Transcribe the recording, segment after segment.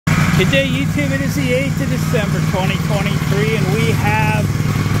Good day, YouTube. It is the 8th of December 2023, and we have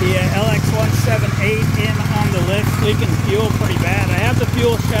the LX178 in on the lift, leaking fuel pretty bad. I have the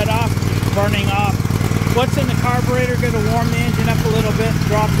fuel shut off, burning off. What's in the carburetor going to warm the engine up a little bit,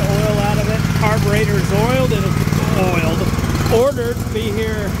 drop the oil out of it. Carburetor is oiled, and it's oiled. Ordered to be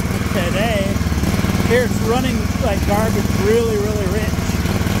here today. Here it's running like garbage, really rich.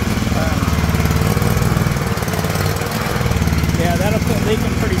 Yeah, that'll quit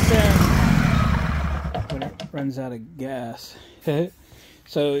leaking pretty soon when it runs out of gas.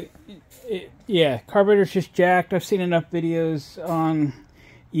 So, yeah, carburetor's just jacked. I've seen enough videos on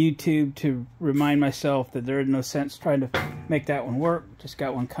YouTube to remind myself that there is no sense trying to make that one work. Just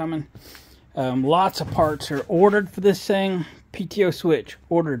got one coming. Lots of parts are ordered for this thing. PTO switch,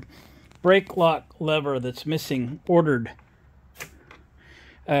 ordered. Brake lock lever that's missing, ordered.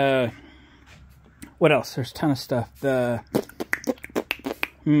 What else? There's a ton of stuff.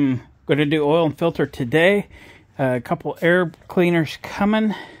 Going to do oil and filter today. A couple air cleaners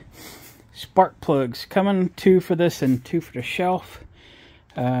coming. Spark plugs coming. 2 for this and 2 for the shelf.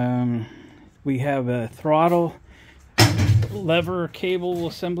 We have a throttle lever cable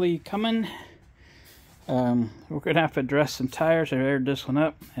assembly coming. We're going to have to address some tires. I aired this one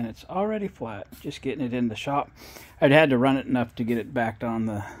up and it's already flat. Just getting it in the shop. I'd had to run it enough to get it backed on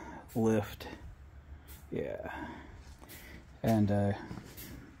the lift. Yeah. And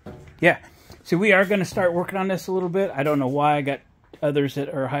yeah, so we are going to start working on this a little bit. I don't know why. I got others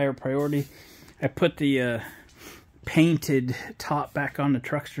that are higher priority. I put the painted top back on the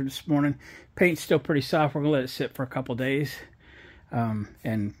truckster this morning. Paint's still pretty soft. We're going to let it sit for a couple days,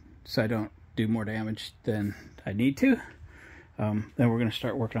 and so I don't do more damage than I need to. Then we're going to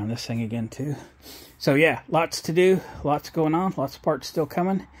start working on this thing again too. So yeah, lots to do, lots going on, lots of parts still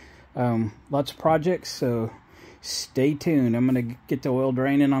coming, lots of projects. So stay tuned. I'm going to get the oil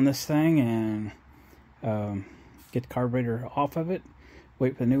draining on this thing and get the carburetor off of it.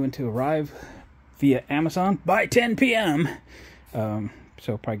 Wait for the new one to arrive via Amazon by 10 p.m. So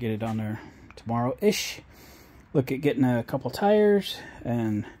I'll probably get it on there tomorrow-ish. Look at getting a couple tires.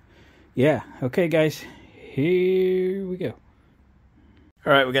 And yeah, okay guys, here we go.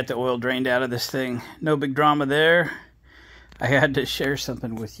 All right, we got the oil drained out of this thing. No big drama there. I had to share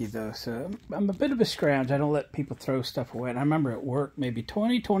something with you, though. So I'm a bit of a scrounge. I don't let people throw stuff away. And I remember at work maybe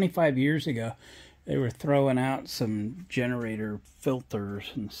 25 years ago, they were throwing out some generator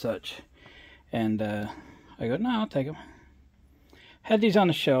filters and such. And I go, no, I'll take them. Had these on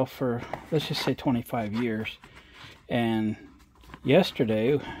the shelf for, let's just say 25 years. And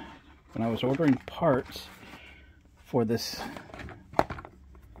yesterday, when I was ordering parts for this,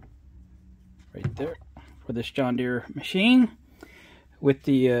 right there, for this John Deere machine with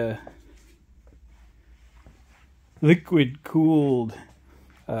the liquid cooled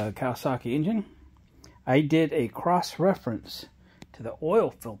Kawasaki engine, I did a cross-reference to the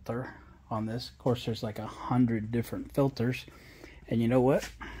oil filter on this. Of course, there's like 100 different filters, and you know what?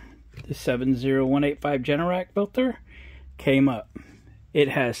 The 70185 Generac filter came up. It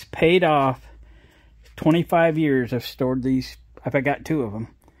has paid off. 25 years I've stored these. I've got 2 of them.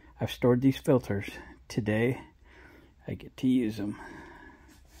 I've stored these filters. Today I get to use them.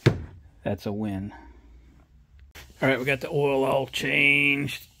 That's a win. All right, we got the oil all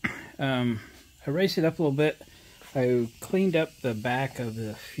changed. I raised it up a little bit. I cleaned up the back of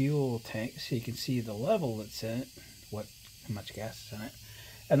the fuel tank so you can see the level that's in it, how much gas is in it.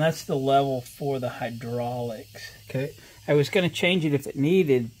 And that's the level for the hydraulics. Okay, I was going to change it if it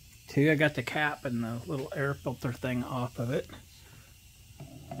needed to. I got the cap and the little air filter thing off of it.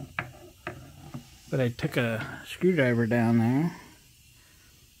 But I took a screwdriver down there,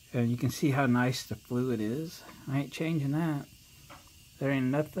 and you can see how nice the fluid is. I ain't changing that. There ain't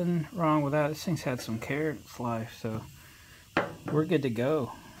nothing wrong with that. This thing's had some care in its life, so we're good to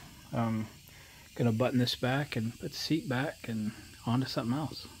go. Gonna button this back and put the seat back and onto something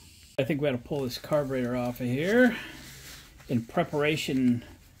else. I think we got to pull this carburetor off of here in preparation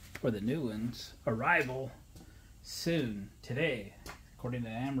for the new one's arrival soon, today, according to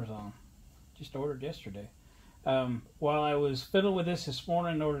Amazon. Just ordered yesterday. While I was fiddling with this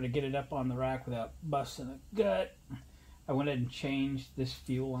morning in order to get it up on the rack without busting a gut, I went ahead and changed this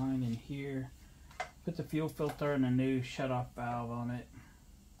fuel line in here. Put the fuel filter and a new shut-off valve on it.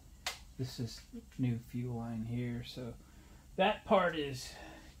 This is new fuel line here, so that part is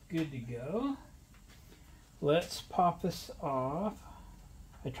good to go. Let's pop this off.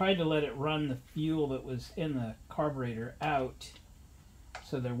 I tried to let it run the fuel that was in the carburetor out,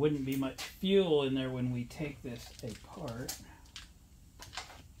 so there wouldn't be much fuel in there when we take this apart.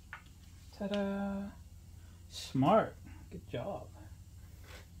 Ta-da! Smart. Good job.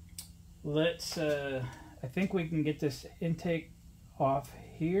 let's, I think we can get this intake off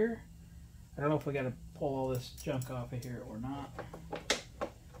here. I don't know if we got to pull all this junk off of here or not.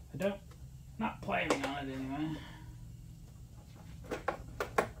 Not planning on it anyway.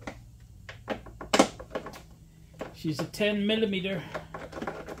 She's a 10mm.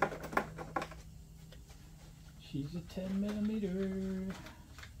 She's a 10mm.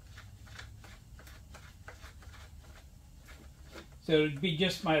 So it'd be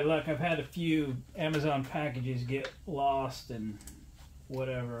just my luck. I've had a few Amazon packages get lost and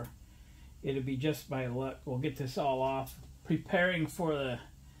whatever. It'll be just my luck. We'll get this all off. Preparing for the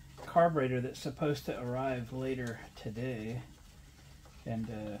carburetor that's supposed to arrive later today.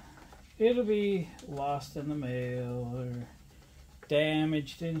 And it'll be lost in the mail or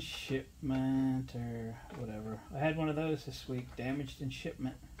damaged in shipment or whatever. I had one of those this week, damaged in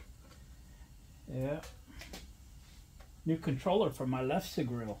shipment. Yeah. New controller for my Lefse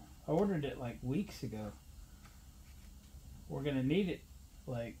grill. I ordered it like weeks ago. We're gonna need it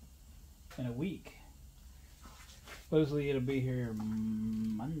like in a week. Supposedly it'll be here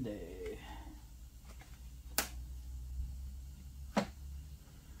Monday.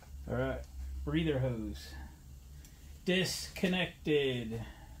 Alright, breather hose. Disconnected.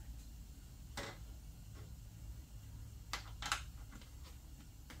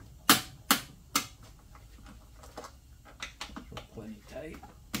 Plenty tight.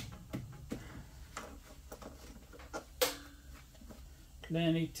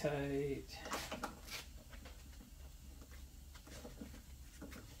 Plenty tight.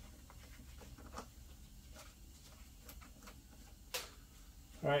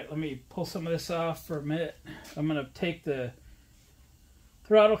 Alright, let me pull some of this off for a minute. I'm going to take the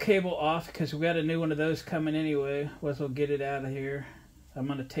throttle cable off because we got a new one of those coming anyway. Might as well get it out of here. I'm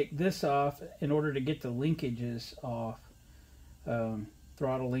going to take this off in order to get the linkages off.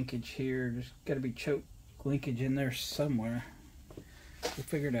 Throttle linkage here. There's got to be choke linkage in there somewhere. We'll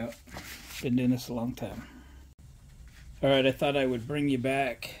figure it out. Been doing this a long time. Alright, I thought I would bring you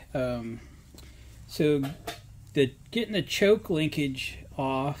back. So getting the choke linkage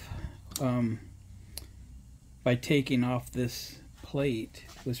off by taking off this plate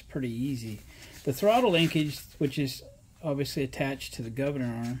was pretty easy. The throttle linkage, which is obviously attached to the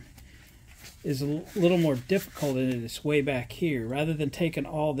governor arm, is a little more difficult and it's way back here. Rather than taking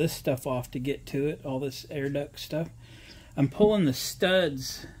all this stuff off to get to it, all this air duct stuff, I'm pulling the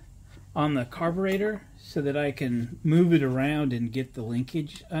studs on the carburetor so that I can move it around and get the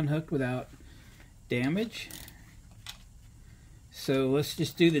linkage unhooked without damage. So let's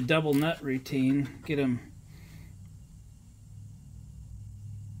just do the double nut routine. Get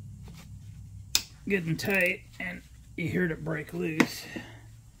them tight, and you hear it break loose.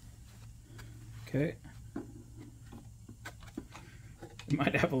 Okay. It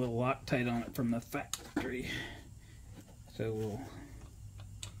might have a little Loctite on it from the factory, so we'll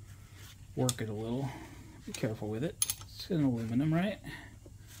work it a little. Be careful with it. It's an aluminum, right?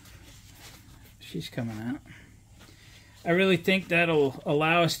 She's coming out. I really think that'll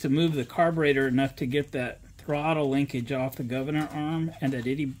allow us to move the carburetor enough to get that throttle linkage off the governor arm and that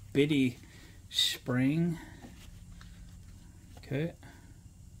itty bitty spring. Okay.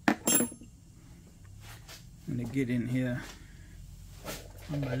 I'm gonna get in here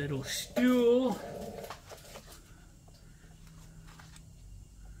on my little stool.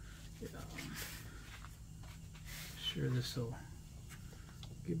 Yeah. Sure this will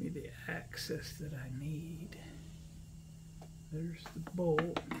give me the access that I need. There's the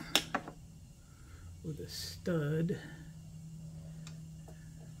bolt with a stud.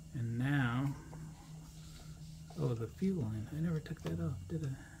 And now, oh, the fuel line. I never took that off, did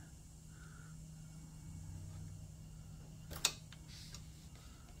I?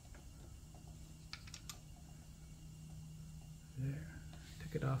 There,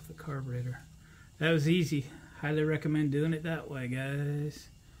 took it off the carburetor. That was easy. Highly recommend doing it that way, guys.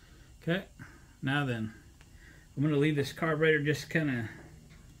 Okay, now then, I'm going to leave this carburetor just kind of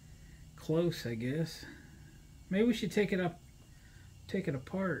close, I guess. Maybe we should take it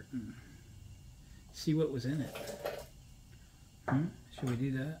apart and see what was in it. Should we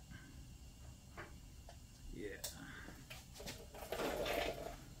do that? Yeah.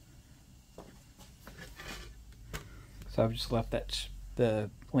 So I've just left the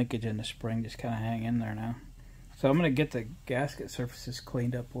linkage and the spring just kind of hang in there now. So I'm going to get the gasket surfaces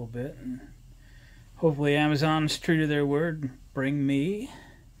cleaned up a little bit, and hopefully Amazon is true to their word and bring me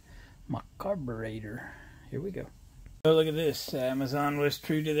my carburetor. Here we go. Oh, look at this. Amazon was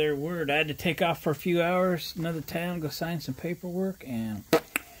true to their word. I had to take off for a few hours, another town, go sign some paperwork, and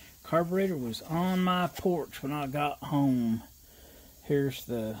carburetor was on my porch when I got home. Here's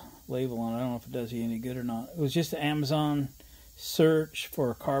the label on it. I don't know if it does you any good or not. It was just an Amazon search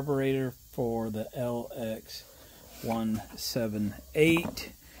for a carburetor for the LX178.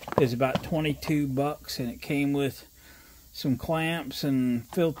 It was about 22 bucks, and it came with some clamps and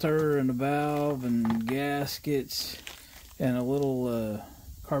filter and a valve and gaskets and a little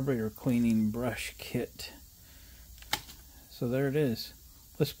carburetor cleaning brush kit. So there it is.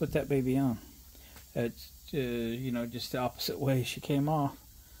 Let's put that baby on. It's you know, just the opposite way she came off.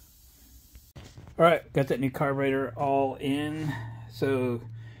 Alright, got that new carburetor all in. So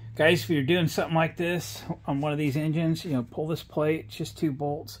guys, if you're doing something like this on one of these engines, you know, pull this plate. It's just 2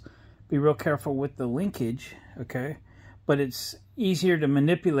 bolts. Be real careful with the linkage, okay? But it's easier to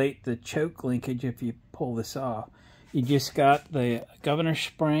manipulate the choke linkage if you pull this off. You just got the governor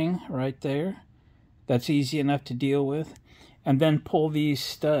spring right there. That's easy enough to deal with. And then pull these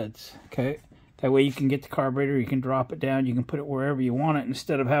studs, okay? That way you can get the carburetor, you can drop it down, you can put it wherever you want it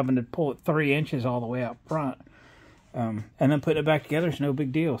instead of having to pull it 3 inches all the way out front. And then putting it back together is no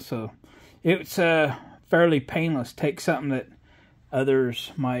big deal. So it's fairly painless. Take something that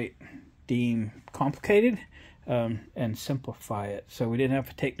others might deem complicated and simplify it. So we didn't have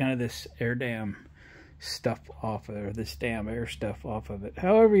to take none of this air dam stuff off of it, or this damn air stuff off of it,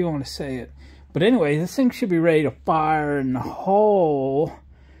 however you want to say it. But anyway, this thing should be ready to fire in the hole.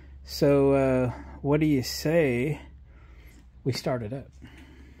 So what do you say we start it up?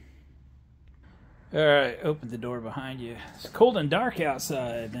 All right, open the door behind you. It's cold and dark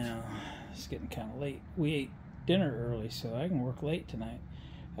outside now. It's getting kind of late. We ate dinner early, so I can work late tonight.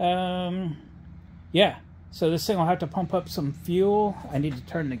 Yeah, so this thing will have to pump up some fuel. I need to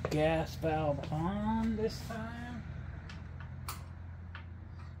turn the gas valve on this time.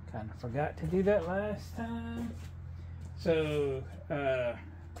 Kind of forgot to do that last time. So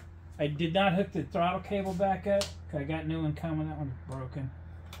I did not hook the throttle cable back up. I got a new one coming. That one's broken.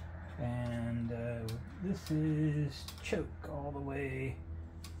 And this is choke all the way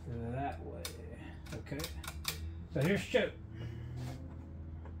that way. Okay. So here's choke.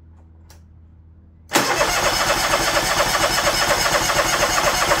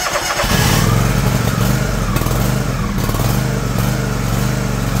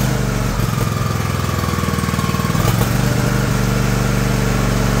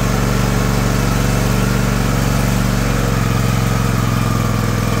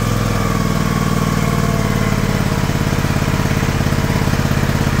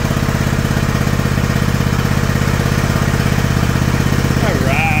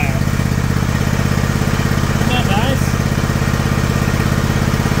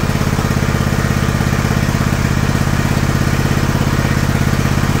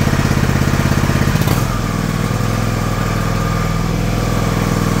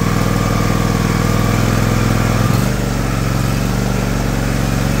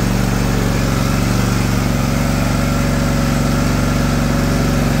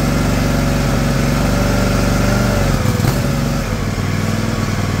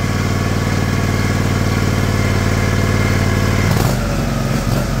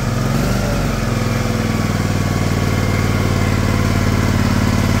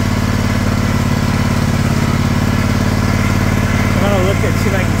 See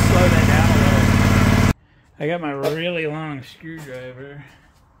if I can slow that down a little. I got my really long screwdriver.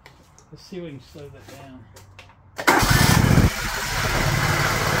 Let's see if we can slow that down.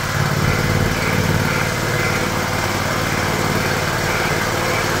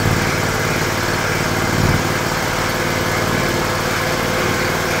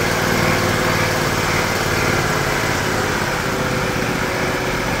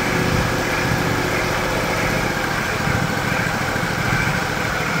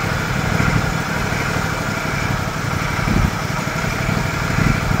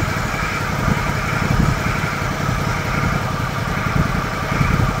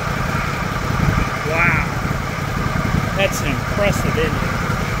 That's an impressive engine.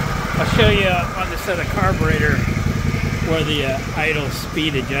 I'll show you on this other carburetor where the idle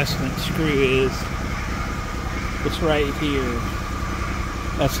speed adjustment screw is. It's right here.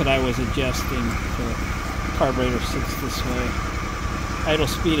 That's what I was adjusting. The carburetor sits this way. Idle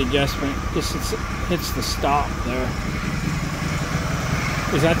speed adjustment just hits the stop there.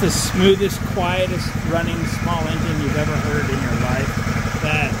 Is that the smoothest, quietest running small engine you've ever heard in your life?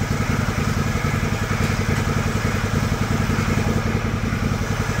 That.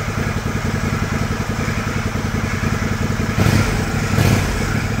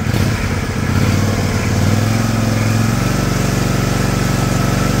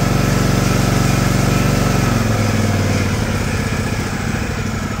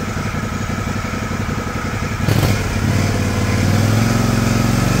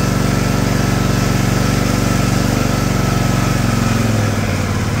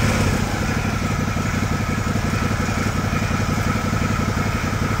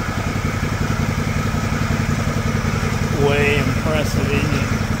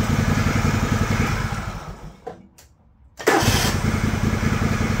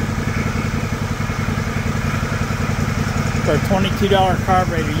 $2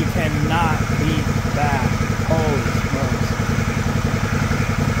 carburetor, you cannot beat that. Holy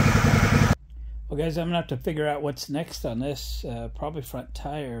smokes. Well guys, I'm gonna have to figure out what's next on this. Probably front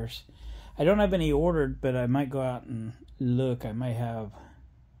tires. I don't have any ordered, but I might go out and look. I might have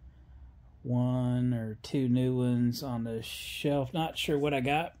 1 or 2 new ones on the shelf. Not sure what I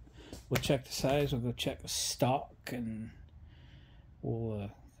got. We'll check the size. We'll go check the stock, and we'll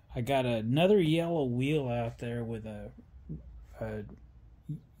I got another yellow wheel out there with a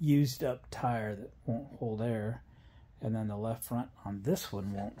used up tire that won't hold air, and then the left front on this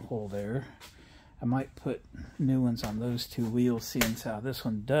one won't hold air. I might put new ones on those 2 wheels, seeing as how this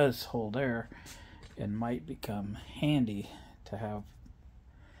one does hold air, and might become handy to have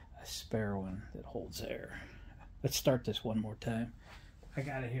a spare one that holds air. Let's start this one more time. I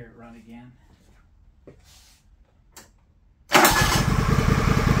gotta hear it run again.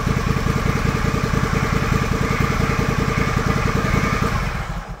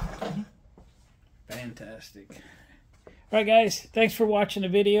 Fantastic. Alright guys, thanks for watching the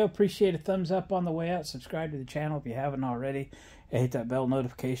video. Appreciate a thumbs up on the way out. Subscribe to the channel if you haven't already. And hit that bell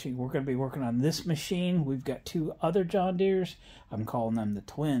notification. We're going to be working on this machine. We've got 2 other John Deeres. I'm calling them the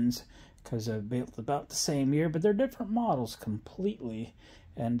twins because they're built about the same year, but they're different models completely.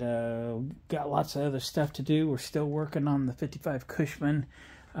 And got lots of other stuff to do. We're still working on the 55 Cushman.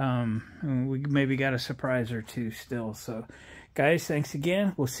 We maybe got a surprise or 2 still. So guys, thanks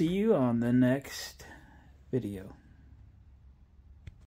again. We'll see you on the next video.